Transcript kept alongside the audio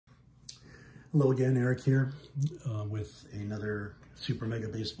Hello again, Eric here with another Super Mega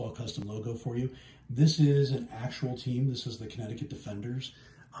Baseball custom logo for you. This is an actual team. This is the Connecticut Defenders.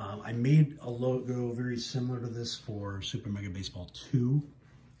 I made a logo very similar to this for Super Mega Baseball 2.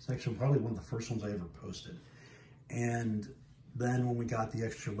 It's actually probably one of the first ones I ever posted. And then when we got the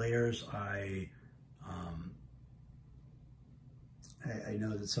extra layers, I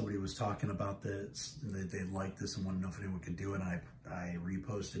know that somebody was talking about this, they liked this and wanted to know if anyone could do it. And I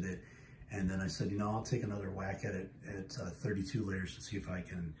reposted it. And then I said, you know, I'll take another whack at it at 32 layers to see if I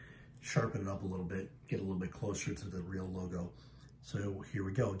can sharpen it up a little bit, get a little bit closer to the real logo. So here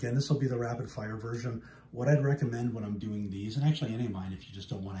we go. Again, this will be the rapid fire version. What I'd recommend when I'm doing these, and actually any of mine, if you just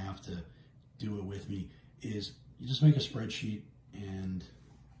don't want to have to do it with me, is you just make a spreadsheet and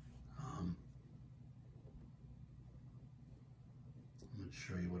I'm going to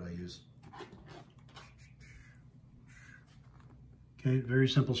show you what I use. Okay, very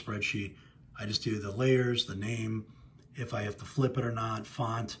simple spreadsheet. I just do the layers, the name, if I have to flip it or not,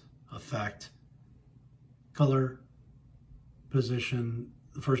 font, effect, color, position,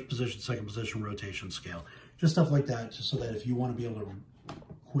 the first position, second position, rotation, scale. Just stuff like that, just so that if you want to be able to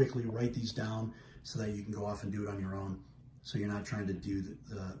quickly write these down so that you can go off and do it on your own. So you're not trying to do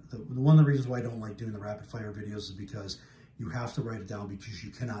one of the reasons why I don't like doing the rapid fire videos is because you have to write it down because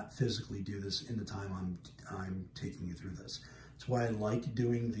you cannot physically do this in the time I'm taking you through this. That's why I like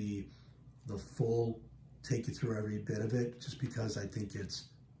doing the full, take you through every bit of it, just because I think it's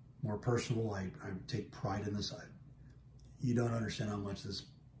more personal. I take pride in this. You don't understand how much this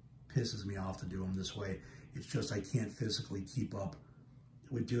pisses me off to do them this way. It's just I can't physically keep up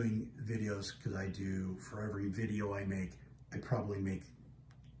with doing videos because I do, for every video I make, I probably make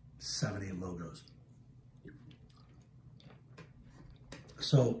 7, 8 logos.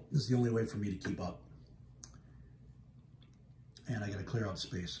 So this is the only way for me to keep up. And I got to clear out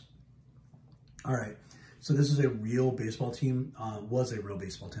space. All right, so this is a real baseball team, was a real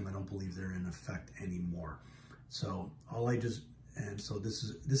baseball team. I don't believe they're in effect anymore. So this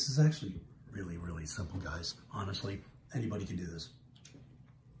is actually really, really simple, guys. Honestly, anybody can do this.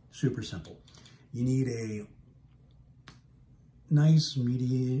 Super simple. You need a nice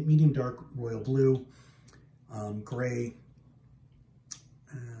medium dark royal blue, gray,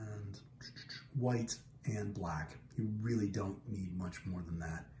 and white and black. You really don't need much more than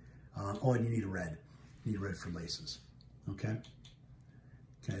that. Oh, and you need red. You need red for laces. Okay.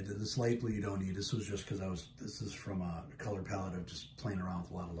 Okay. This light blue you don't need. This was just because this is from a color palette of just playing around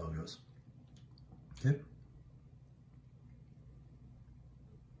with a lot of logos. Okay.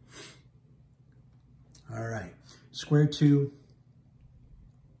 All right. Square 2.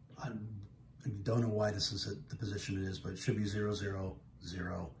 I don't know why this is the position it is, but it should be 0, 0,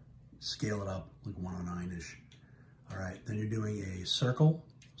 0. Scale it up like 109-ish. All right, then you're doing a circle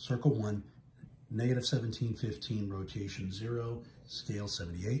 1, negative 17, 15, rotation 0, scale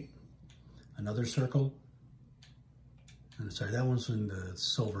 78. Another circle, and sorry, that one's in the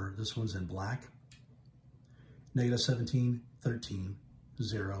silver, this one's in black. Negative 17, 13,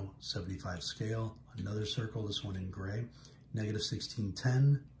 0, 75 scale. Another circle, this one in gray. Negative 16,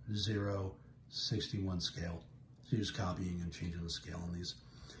 10, 0, 61 scale. So you're just copying and changing the scale on these.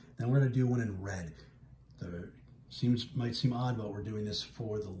 Then we're gonna do one in red. Might seem odd, but we're doing this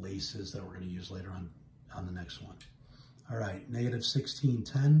for the laces that we're going to use later on the next one. All right, negative 16,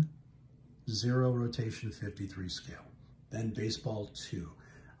 10, 0 rotation, 53 scale. Then baseball 2.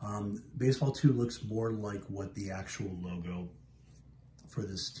 Baseball 2 looks more like what the actual logo for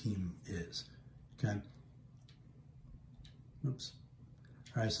this team is. Okay. Oops.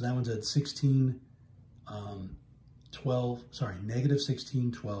 All right, so that one's at 16, 12, sorry, negative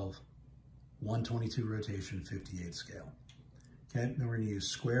 16, 12, 122 rotation, 58 scale. Okay, then we're going to use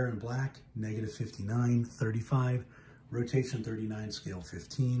square and black, negative 59, 35, rotation 39, scale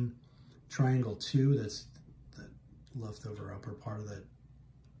 15. Triangle 2, that's the leftover upper part of that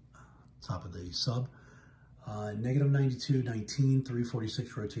top of the sub. Negative 92, 19,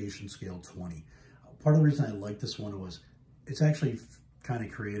 346 rotation, scale 20. Part of the reason I like this one was it's actually kind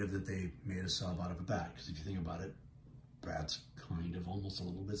of creative that they made a sub out of a bat, because if you think about it, bat's kind of almost a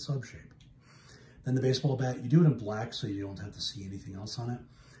little bit sub-shaped. Then the baseball bat, you do it in black so you don't have to see anything else on it.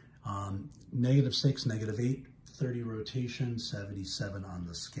 Negative 6, negative 8, 30 rotation, 77 on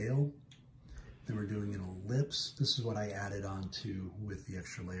the scale. Then we're doing an ellipse. This is what I added on to with the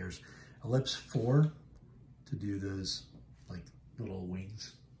extra layers. Ellipse 4 to do those like little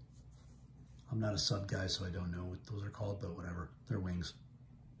wings. I'm not a sub guy, so I don't know what those are called, but whatever, they're wings.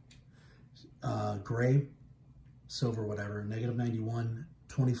 Gray, silver, whatever, negative 91,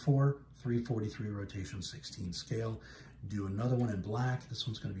 24, 343 rotation, 16 scale. Do another one in black. This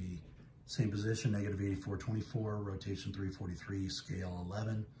one's going to be Same position, negative 84.24, rotation 343, scale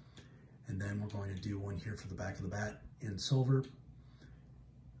 11. And then we're going to do one here for the back of the bat in silver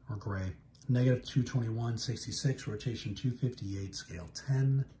or gray. Negative 221.66, rotation 258, scale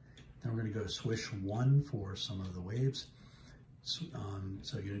 10. Then we're going to go to swish 1 for some of the waves. So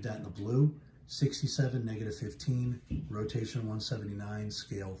you're going to do that in the blue. 67, negative 15, rotation 179,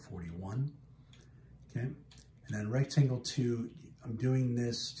 scale 41. Okay. And then rectangle 2, I'm doing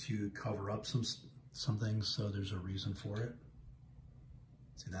this to cover up some things, so there's a reason for it.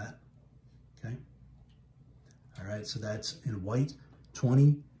 See that? Okay. All right, so that's in white,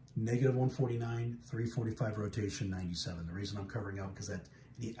 20, negative 149, 345 rotation, 97. The reason I'm covering up because that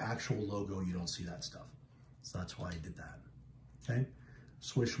the actual logo, you don't see that stuff. So that's why I did that. Okay.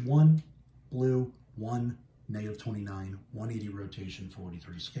 Swish 1, blue, 1, negative 29, 180 rotation,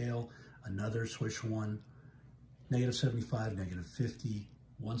 43 scale. Another swish 1, negative 75, negative 50,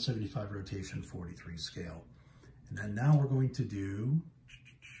 175 rotation, 43 scale. And then now we're going to do,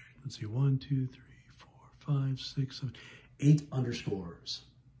 let's see, 1, 2, 3, 4, 5, 6, 7, 8 underscores.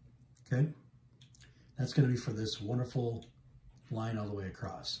 Okay. That's going to be for this wonderful line all the way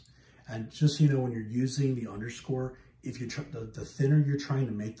across. And just so you know, when you're using the underscore, if you the thinner you're trying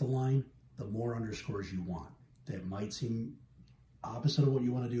to make the line, the more underscores you want. That might seem opposite of what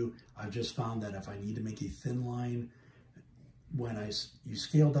you want to do. I've just found that if I need to make a thin line, when you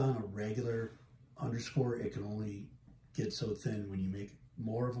scale down a regular underscore, it can only get so thin. When you make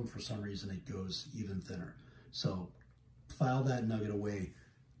more of them, for some reason, it goes even thinner. So file that nugget away.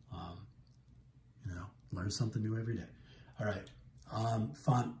 You know, learn something new every day. All right.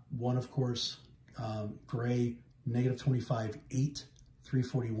 Font 1, of course, gray, negative 25, 8,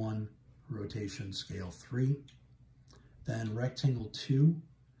 341, rotation, scale 3. Then rectangle 2,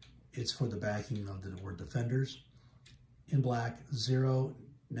 it's for the backing of the word defenders. In black, 0,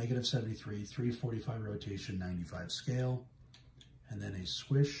 negative 73, 345, rotation, 95 scale. And then a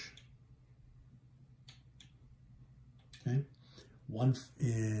swish. Okay. 1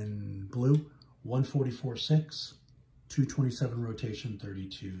 in blue, 144.6, 227 rotation,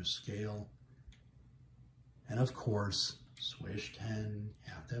 32 scale. And of course, swish 10.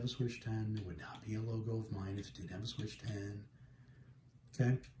 You have to have a swish 10. It would not be a logo of mine if it didn't have a swish 10.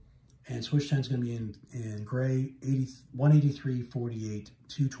 Okay. And swish 10 is going to be in gray, 183, 48,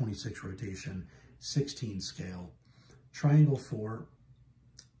 226 rotation, 16 scale. Triangle 4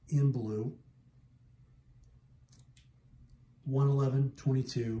 in blue, 111,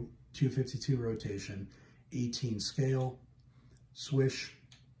 22, 252 rotation, 18 scale. Swish,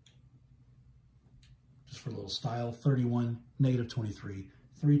 just for a little style, 31, negative 23,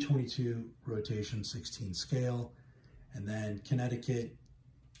 322 rotation, 16 scale. And then Connecticut,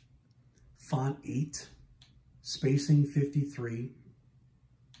 font 8, spacing 53,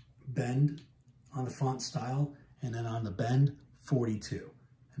 bend on the font style, and then on the bend, 42.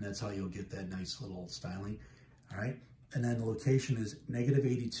 And that's how you'll get that nice little styling. All right. And then the location is negative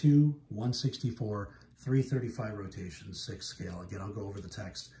 82, 164, 335 rotation, 6 scale. Again, I'll go over the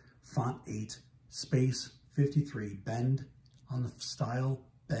text. Font 8, space 53, bend on the style,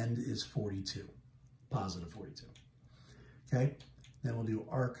 bend is 42, positive 42. Okay. Then we'll do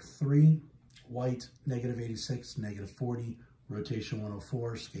arc 3, white, negative 86, negative 40, rotation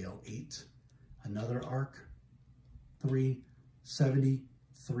 104, scale 8. Another arc, 3, 70,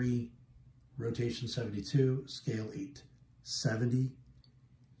 3, rotation 72, scale 8. 70,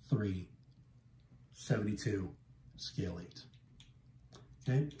 3, 72, scale 8.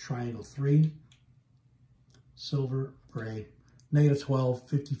 Okay, triangle 3, silver, gray, negative 12,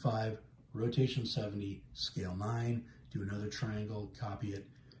 55, rotation 70, scale 9. Do another triangle, copy it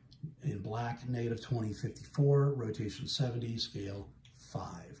in black, negative 20, 54, rotation 70, scale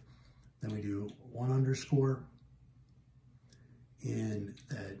 5. Then we do 1 underscore in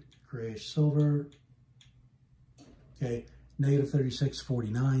that grayish silver. Okay, negative 36,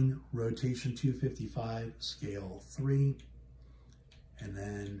 49, rotation 255, scale 3. And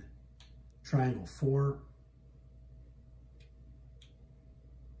then triangle 4,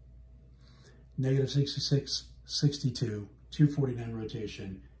 negative 66, 62, 249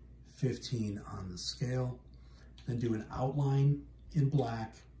 rotation, 15 on the scale. Then do an outline in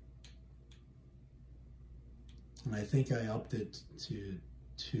black. And I think I upped it to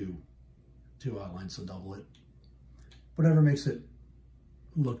two outlines, so double it. Whatever makes it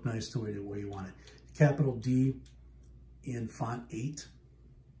look nice the way you want it. Capital D in font 8.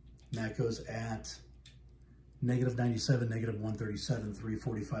 And that goes at negative 97, negative 137,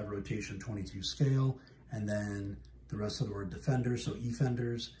 345 rotation, 22 scale. And then the rest of the word defenders, so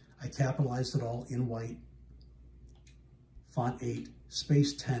E-fenders. I capitalized it all in white. font 8,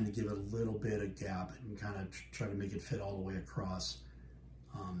 space 10 to give it a little bit of gap and kind of try to make it fit all the way across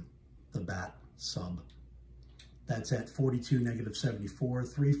the bat sub. That's at 42, -74,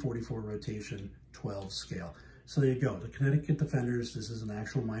 344 rotation, 12 scale. So there you go. The Connecticut Defenders, this is an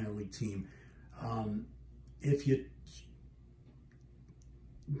actual minor league team. If you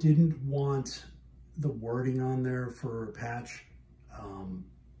didn't want the wording on there for a patch,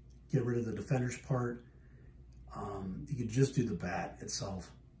 get rid of the Defenders part. You could just do the bat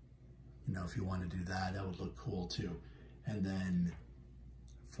itself. You know, if you want to do that, that would look cool too. And then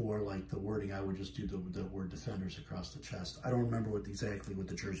for like the wording, I would just do the word Defenders across the chest. I don't remember exactly what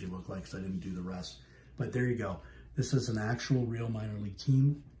the jersey looked like because I didn't do the rest. But there you go. This is an actual real minor league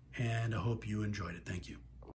team, and I hope you enjoyed it. Thank you.